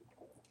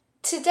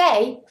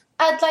Today,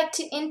 I'd like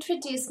to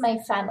introduce my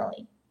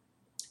family.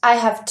 I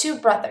have two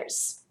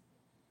brothers.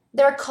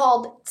 They're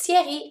called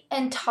Thierry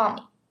and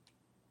Tommy.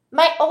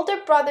 My older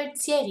brother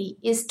Thierry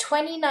is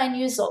 29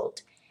 years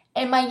old,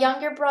 and my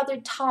younger brother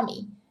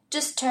Tommy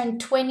just turned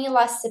 20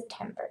 last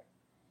September.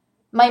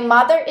 My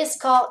mother is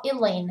called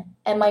Elaine,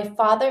 and my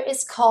father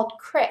is called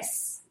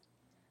Chris.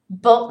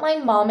 Both my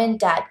mom and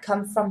dad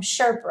come from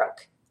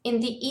Sherbrooke, in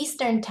the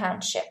Eastern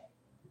Township.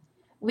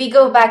 We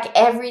go back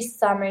every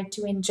summer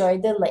to enjoy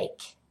the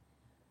lake.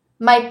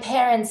 My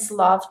parents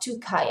love to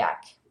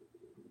kayak.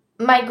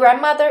 My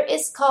grandmother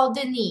is called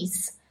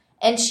Denise,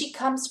 and she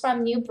comes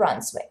from New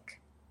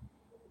Brunswick.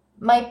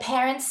 My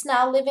parents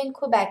now live in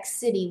Quebec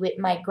City with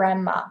my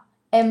grandma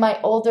and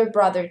my older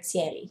brother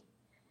Thierry.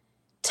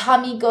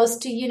 Tommy goes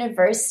to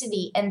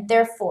university and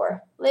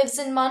therefore lives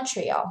in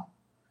Montreal.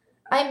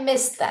 I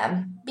miss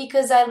them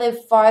because I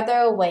live farther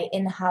away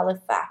in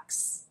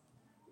Halifax.